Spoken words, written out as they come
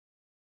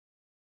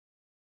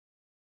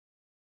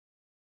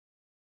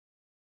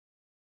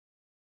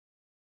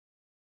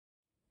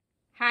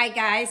Hi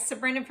guys,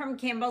 Sabrina from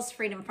Campbell's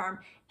Freedom Farm.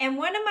 And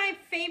one of my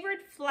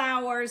favorite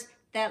flowers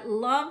that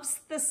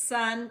loves the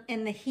sun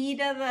in the heat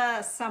of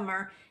the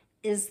summer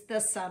is the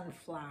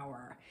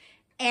sunflower.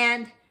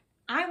 And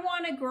I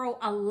want to grow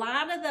a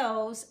lot of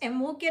those,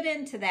 and we'll get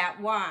into that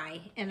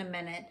why in a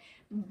minute.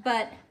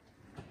 But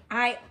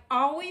I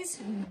always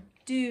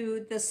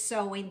do the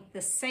sowing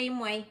the same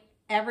way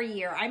every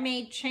year. I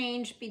may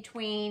change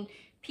between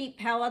peat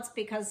pellets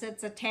because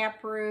it's a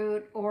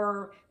taproot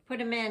or put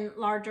them in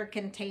larger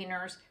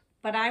containers,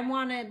 but I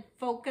want to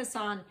focus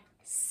on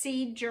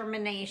seed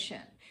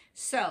germination.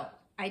 So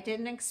I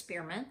did an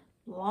experiment,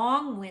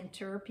 long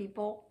winter,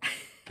 people.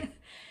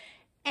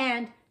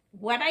 And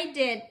what I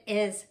did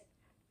is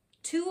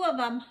 2 of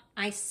them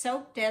I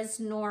soaked as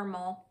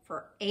normal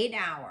for 8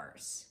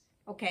 hours,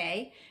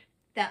 okay?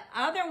 The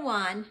other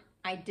one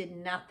I did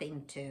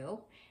nothing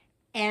to.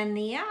 And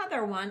the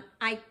other one,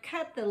 I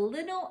cut the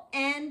little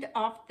end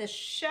off the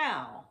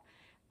shell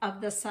of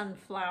the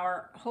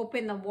sunflower,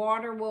 hoping the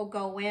water will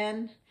go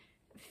in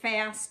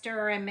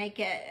faster and make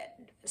it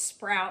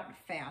sprout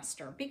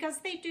faster, because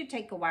they do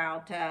take a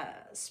while to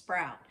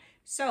sprout.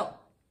 So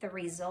the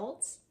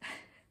results,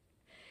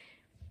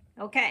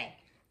 okay.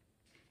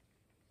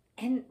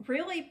 And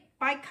really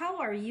by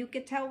color, you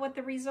could tell what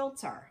the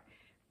results are.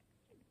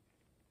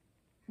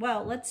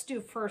 Well, let's do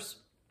first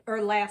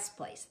or last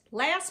place.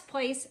 Last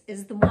place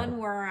is the one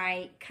where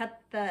I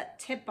cut the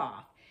tip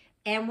off.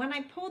 And when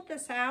I pulled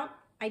this out,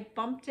 I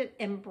bumped it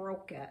and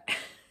broke it.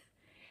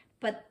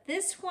 But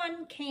this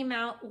one came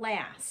out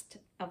last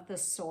of the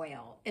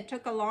soil. It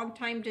took a long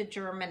time to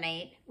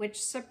germinate,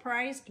 which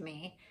surprised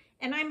me.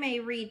 And I may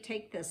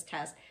retake this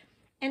test.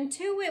 And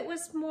 2, it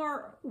was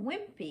more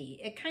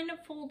wimpy. It kind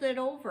of folded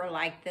over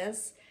like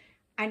this.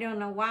 I don't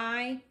know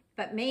why,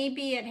 but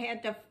maybe it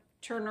had to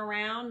turn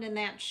around in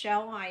that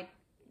shell. I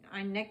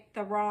nicked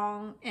the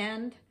wrong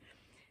end.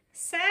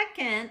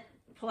 Second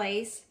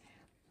place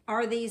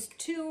are these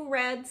 2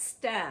 red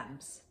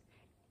stems.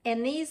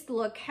 And these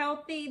look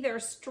healthy, they're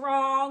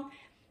strong.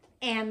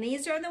 And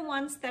these are the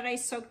ones that I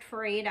soaked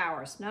for 8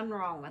 hours. None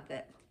wrong with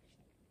it.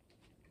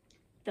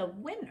 The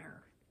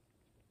winner,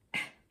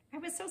 I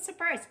was so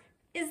surprised,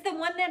 is the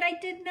one that I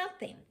did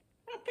nothing.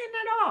 Nothing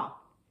at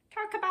all.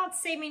 Talk about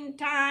saving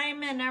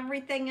time and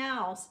everything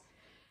else.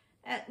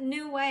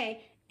 New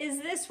way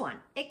is this one.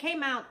 It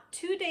came out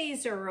 2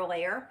 days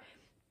earlier,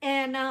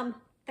 and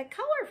the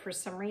color for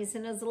some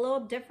reason is a little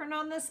different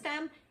on the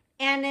stem,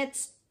 and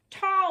it's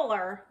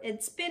taller.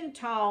 It's been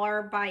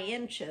taller by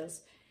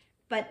inches,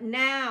 but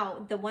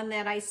now the one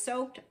that I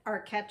soaked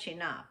are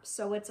catching up,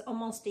 so it's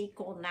almost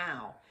equal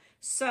now.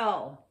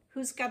 So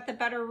who's got the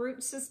better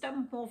root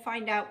system? We'll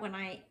find out when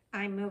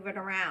I move it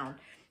around.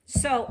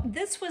 So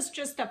this was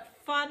just a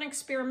fun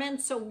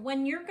experiment. So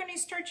when you're going to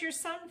start your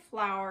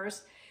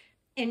sunflowers,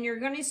 and you're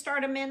going to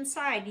start them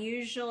inside,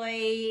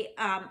 usually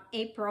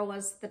April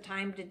is the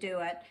time to do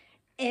it,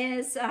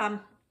 is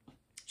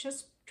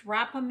just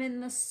drop them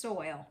in the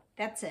soil.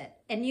 That's it.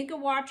 And you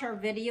can watch our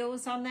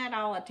videos on that.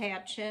 I'll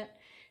attach it.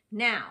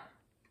 Now,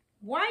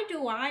 why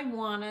do I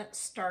want to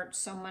start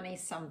so many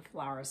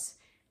sunflowers?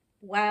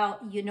 Well,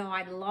 you know,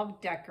 I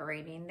love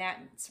decorating.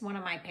 That's one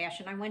of my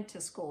passions. I went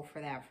to school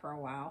for that for a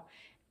while.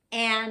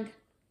 And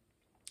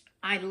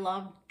I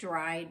love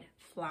dried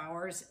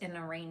flowers and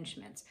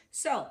arrangements.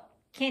 So,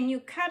 can you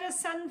cut a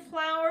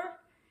sunflower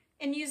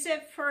and use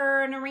it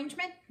for an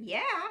arrangement?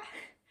 Yeah.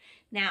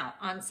 Now,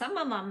 on some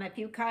of them, if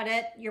you cut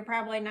it, you're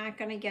probably not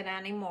going to get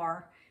any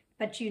more,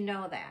 but you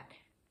know that.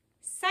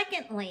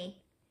 Secondly,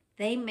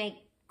 they make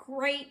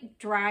great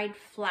dried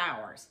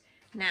flowers.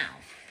 Now,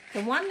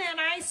 the one that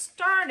I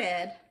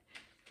started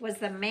was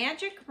the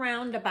Magic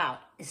Roundabout.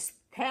 Is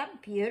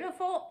that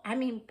beautiful? I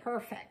mean,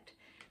 perfect.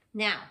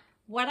 Now,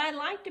 what I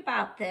liked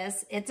about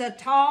this, it's a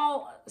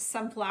tall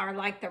sunflower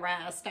like the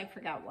rest. I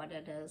forgot what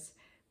it is,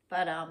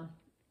 but I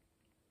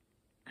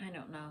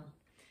don't know.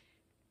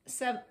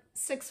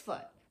 6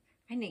 foot.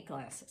 I need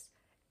glasses.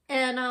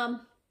 And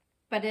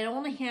but it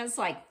only has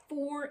like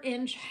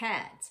 4-inch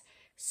heads.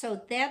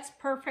 So that's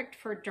perfect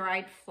for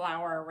dried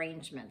flower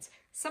arrangements.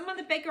 Some of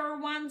the bigger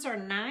ones are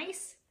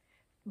nice,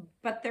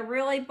 but they're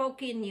really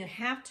bulky and you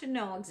have to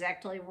know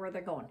exactly where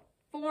they're going.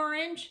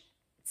 4-inch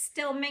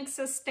still makes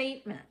a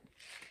statement.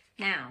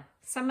 Now,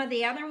 some of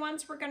the other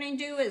ones we're going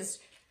to do is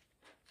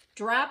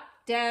Drop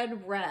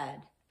Dead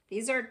Red.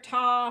 These are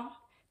tall.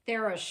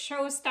 They're a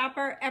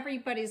showstopper.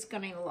 Everybody's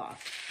going to look.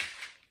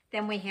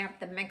 Then we have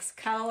the mixed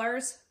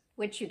colors,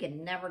 which you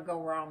can never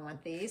go wrong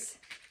with these.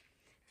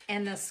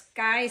 And the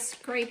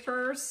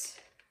skyscrapers.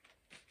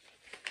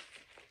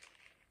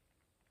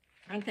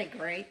 Aren't they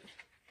great?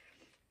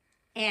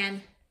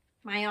 And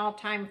my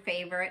all-time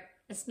favorite,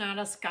 it's not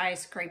a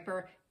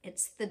skyscraper,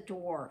 it's the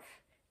dwarf.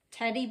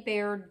 Teddy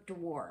bear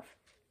dwarf.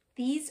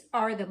 These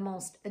are the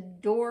most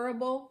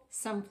adorable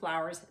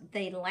sunflowers.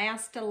 They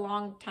last a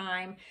long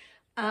time.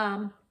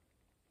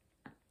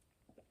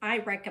 I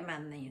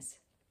recommend these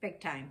big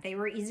time. They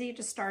were easy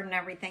to start and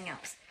everything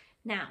else.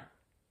 Now,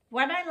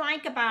 what I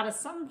like about a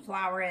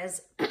sunflower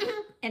is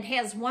it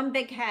has one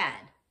big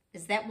head.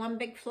 Is that one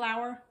big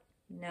flower?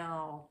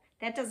 No,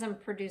 that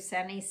doesn't produce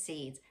any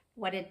seeds.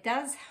 What it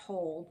does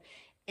hold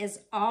is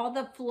all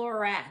the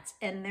florets,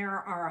 and there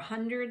are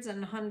hundreds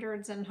and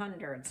hundreds and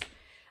hundreds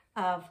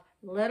of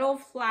little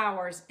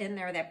flowers in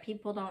there that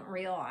people don't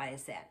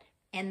realize that.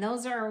 And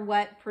those are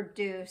what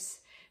produce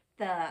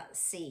the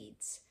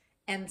seeds.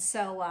 And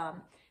so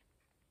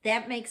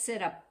that makes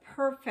it a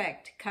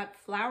perfect cut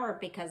flower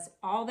because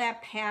all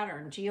that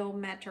pattern,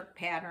 geometric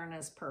pattern,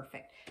 is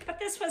perfect. But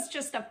this was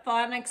just a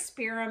fun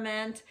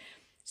experiment.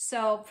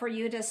 So for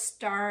you to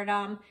start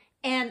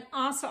and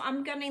also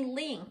I'm going to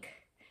link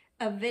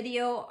a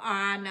video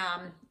on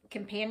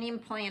companion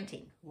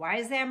planting. Why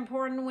is that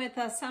important with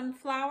a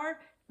sunflower?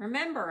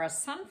 Remember, a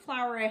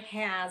sunflower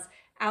has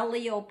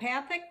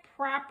allelopathic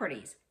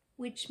properties,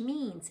 which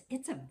means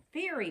it's a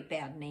very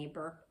bad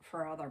neighbor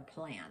for other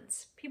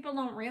plants. People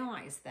don't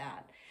realize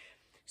that.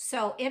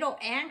 So it'll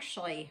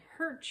actually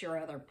hurt your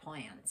other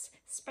plants,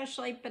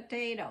 especially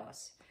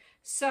potatoes.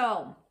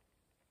 So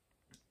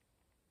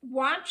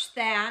watch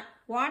that.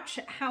 Watch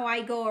how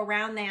I go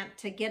around that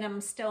to get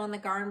them still in the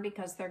garden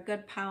because they're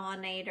good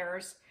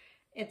pollinators.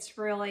 It's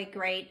really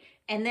great.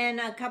 And then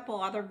a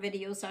couple other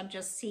videos on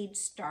just seed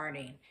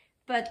starting.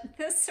 But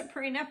this is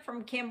Sabrina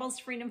from Campbell's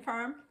Freedom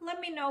Farm. Let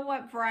me know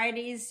what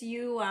varieties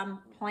you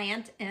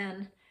plant,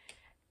 and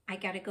I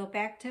got to go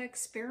back to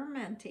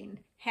experimenting.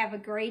 Have a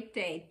great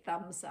day.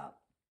 Thumbs up.